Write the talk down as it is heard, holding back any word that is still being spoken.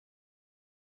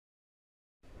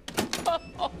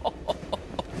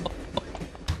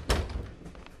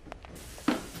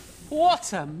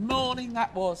What a morning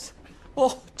that was.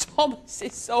 Oh, Thomas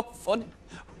is so funny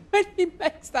when he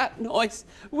makes that noise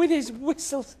with his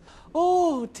whistles.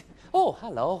 Oh,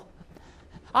 hello.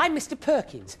 I'm Mr.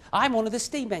 Perkins. I'm one of the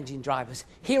steam engine drivers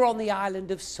here on the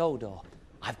island of Sodor.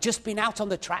 I've just been out on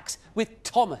the tracks with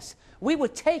Thomas. We were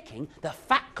taking the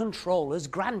Fat Controller's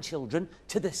grandchildren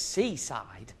to the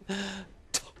seaside.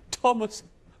 Thomas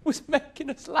was making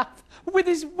us laugh with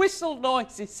his whistle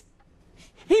noises.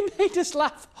 He made us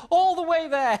laugh all the way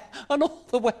there and all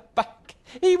the way back.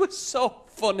 He was so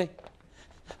funny.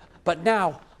 But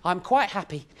now I'm quite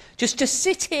happy just to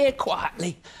sit here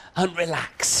quietly and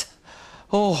relax.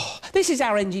 Oh, this is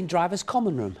our engine driver's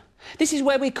common room. This is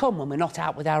where we come when we're not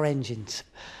out with our engines.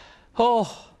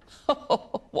 Oh,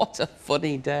 what a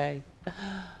funny day.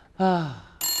 Ah.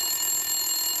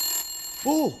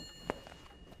 Oh.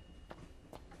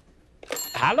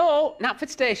 Hello, Knapford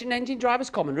Station, engine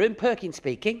driver's common room, Perkins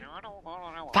speaking.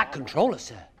 Fat Controller,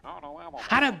 sir.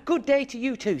 And a good day to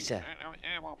you too, sir.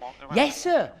 Yes,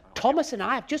 sir. Thomas and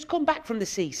I have just come back from the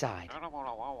seaside.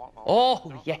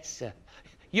 Oh, yes, sir.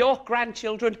 Your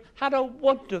grandchildren had a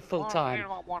wonderful time.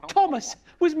 Thomas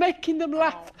was making them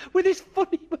laugh with his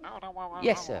funny...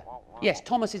 Yes, sir. Yes,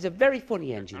 Thomas is a very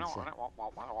funny engine, sir.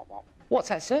 What's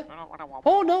that, sir?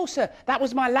 Oh, no, sir. That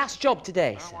was my last job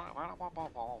today, sir.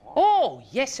 Oh,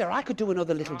 yes, sir. I could do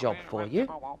another little job for you.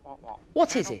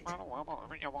 What is it?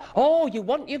 Oh, you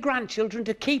want your grandchildren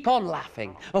to keep on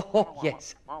laughing. Oh,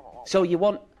 yes. So you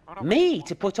want me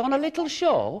to put on a little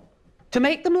show to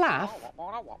make them laugh?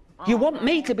 You want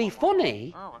me to be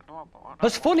funny?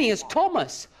 As funny as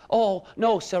Thomas? Oh,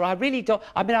 no, sir, I really don't.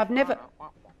 I mean, I've never...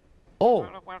 Oh,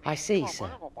 I see, sir.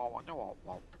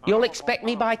 You'll expect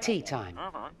me by tea time.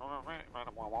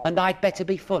 And I'd better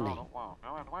be funny.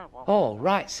 Oh,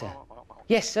 right, sir.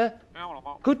 Yes, sir.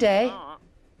 Good day.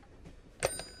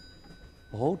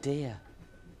 Oh, dear.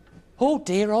 Oh,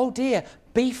 dear, oh, dear.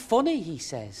 Be funny, he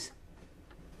says.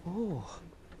 Oh,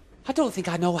 I don't think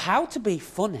I know how to be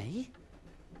funny.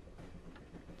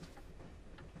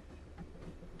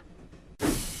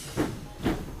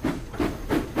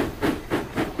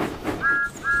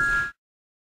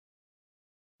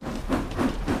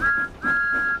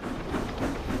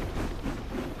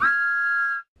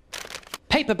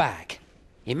 Paper bag.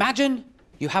 Imagine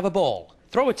you have a ball.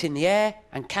 Throw it in the air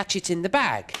and catch it in the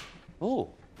bag. Oh.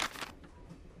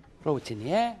 Throw it in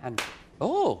the air and...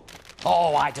 Oh.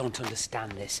 Oh, I don't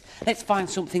understand this. Let's find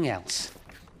something else.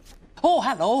 Oh,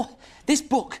 hello. This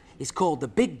book is called The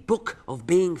Big Book of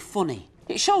Being Funny.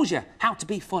 It shows you how to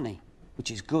be funny,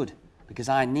 which is good, because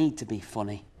I need to be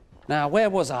funny. Now, where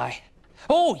was I?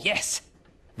 Oh, yes.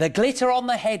 The glitter on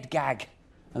the head gag.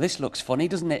 Now, this looks funny,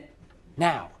 doesn't it?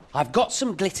 Now, I've got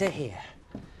some glitter here.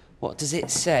 What does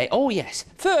it say? Oh, yes.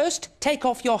 First, take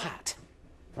off your hat.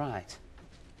 Right.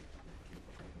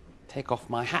 Take off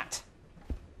my hat.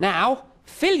 Now,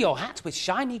 fill your hat with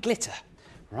shiny glitter.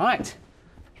 Right.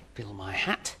 Fill my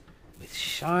hat with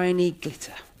shiny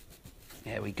glitter.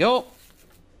 There we go.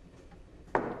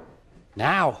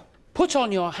 Now, put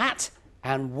on your hat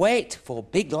and wait for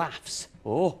big laughs.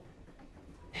 Oh,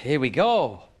 here we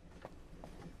go.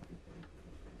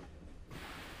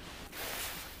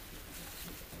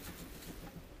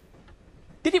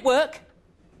 Did it work?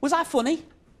 Was I funny?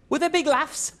 Were there big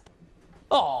laughs?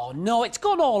 Oh, no, it's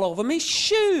gone all over me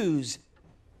shoes.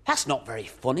 That's not very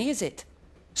funny, is it?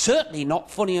 Certainly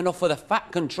not funny enough for the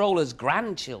Fat Controller's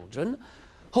grandchildren.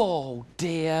 Oh,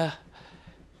 dear.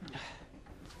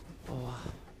 Oh.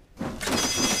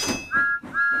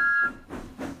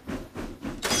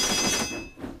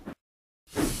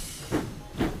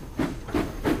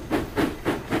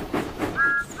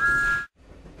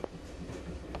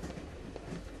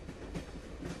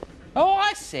 Oh,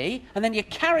 I see. And then you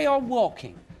carry on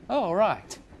walking. Oh,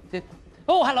 right.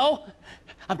 Oh, hello.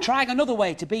 I'm trying another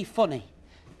way to be funny.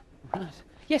 Right.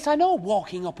 Yes, I know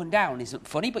walking up and down isn't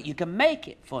funny, but you can make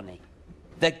it funny.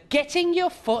 The getting your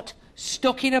foot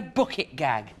stuck in a bucket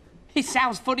gag. It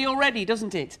sounds funny already,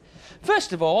 doesn't it?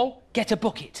 First of all, get a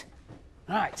bucket.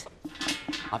 Right.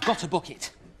 I've got a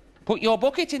bucket. Put your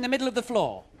bucket in the middle of the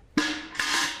floor.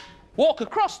 Walk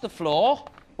across the floor.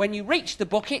 When you reach the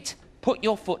bucket, put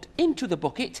your foot into the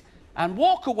bucket and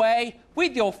walk away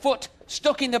with your foot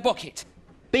stuck in the bucket.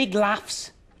 Big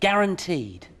laughs,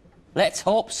 guaranteed. Let's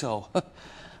hope so.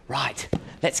 Right,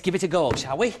 let's give it a go,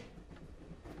 shall we?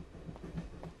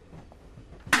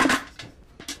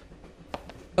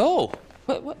 Oh,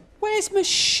 where's my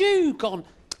shoe gone?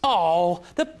 Oh,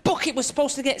 the bucket was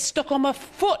supposed to get stuck on my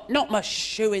foot, not my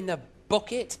shoe in the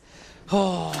bucket.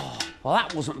 Oh, well,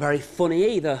 that wasn't very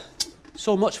funny either.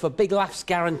 So much for big laughs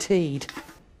guaranteed.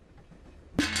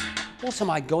 What am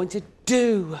I going to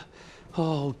do?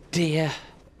 Oh, dear.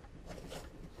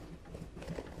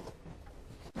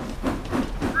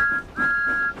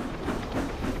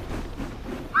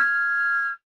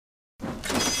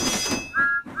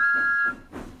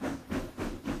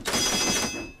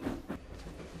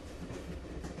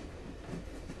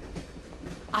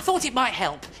 I thought it might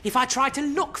help if I tried to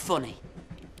look funny.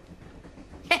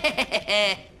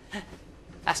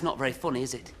 That's not very funny,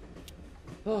 is it?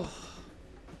 Oh.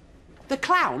 The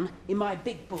clown in my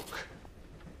big book,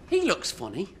 he looks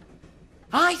funny.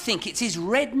 I think it's his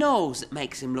red nose that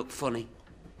makes him look funny.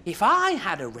 If I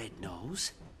had a red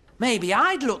nose, maybe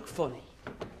I'd look funny.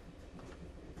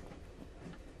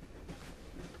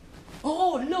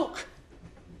 Oh, look!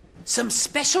 Some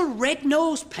special red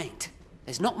nose paint.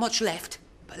 There's not much left,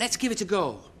 but let's give it a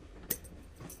go.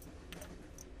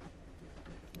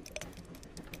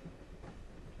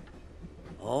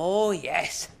 Oh,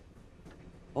 yes.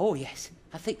 Oh, yes.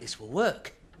 I think this will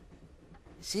work.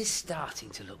 This is starting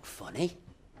to look funny.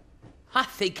 I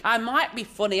think I might be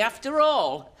funny after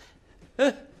all.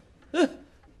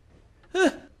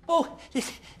 Oh,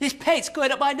 this paint's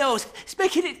going up my nose. It's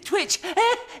making it twitch.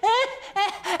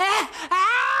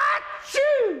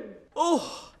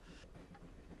 Oh.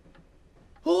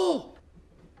 Oh.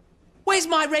 Where's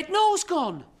my red nose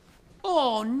gone?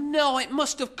 Oh, no, it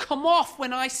must have come off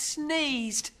when I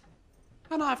sneezed.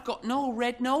 And I've got no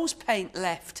red nose paint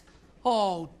left.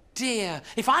 Oh, dear.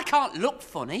 If I can't look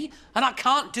funny and I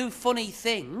can't do funny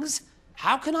things,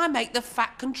 how can I make the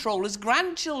Fat Controller's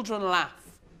grandchildren laugh?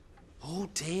 Oh,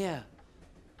 dear.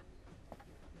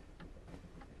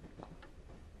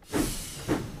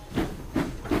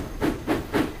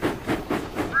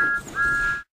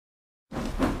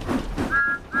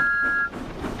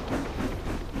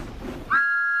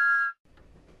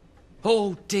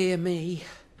 Oh, dear me.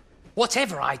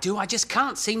 Whatever I do, I just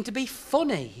can't seem to be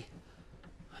funny.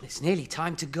 And it's nearly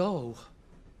time to go.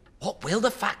 What will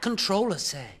the Fat Controller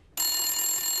say?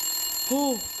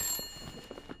 Oh.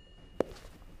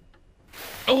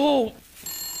 Oh.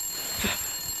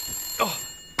 Oh.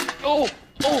 Oh.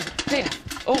 Oh, dear.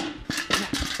 Oh.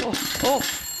 Oh. Oh.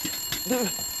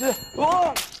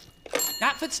 Oh.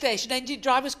 Knapford Station, engine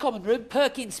driver's common room,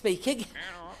 Perkins speaking.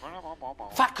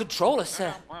 Fat Controller,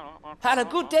 sir. And a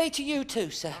good day to you too,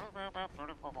 sir.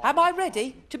 Am I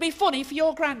ready to be funny for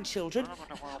your grandchildren?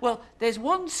 Well, there's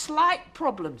one slight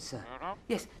problem, sir.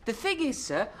 Yes, the thing is,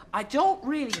 sir, I don't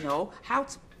really know how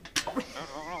to...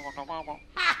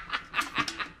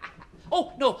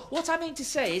 Oh, no, what I mean to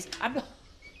say is, I'm not...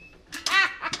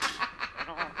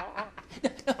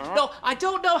 No, I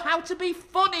don't know how to be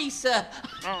funny, sir.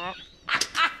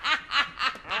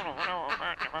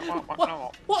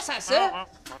 What's that, sir?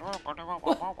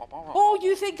 Oh,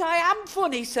 you think I am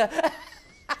funny, sir?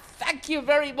 Thank you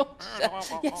very much,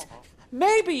 sir. Yes,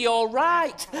 maybe you're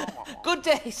right. Good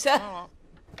day, sir.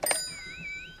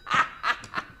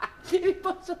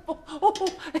 Impossible. Oh.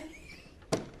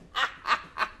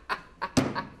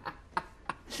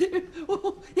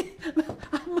 Oh.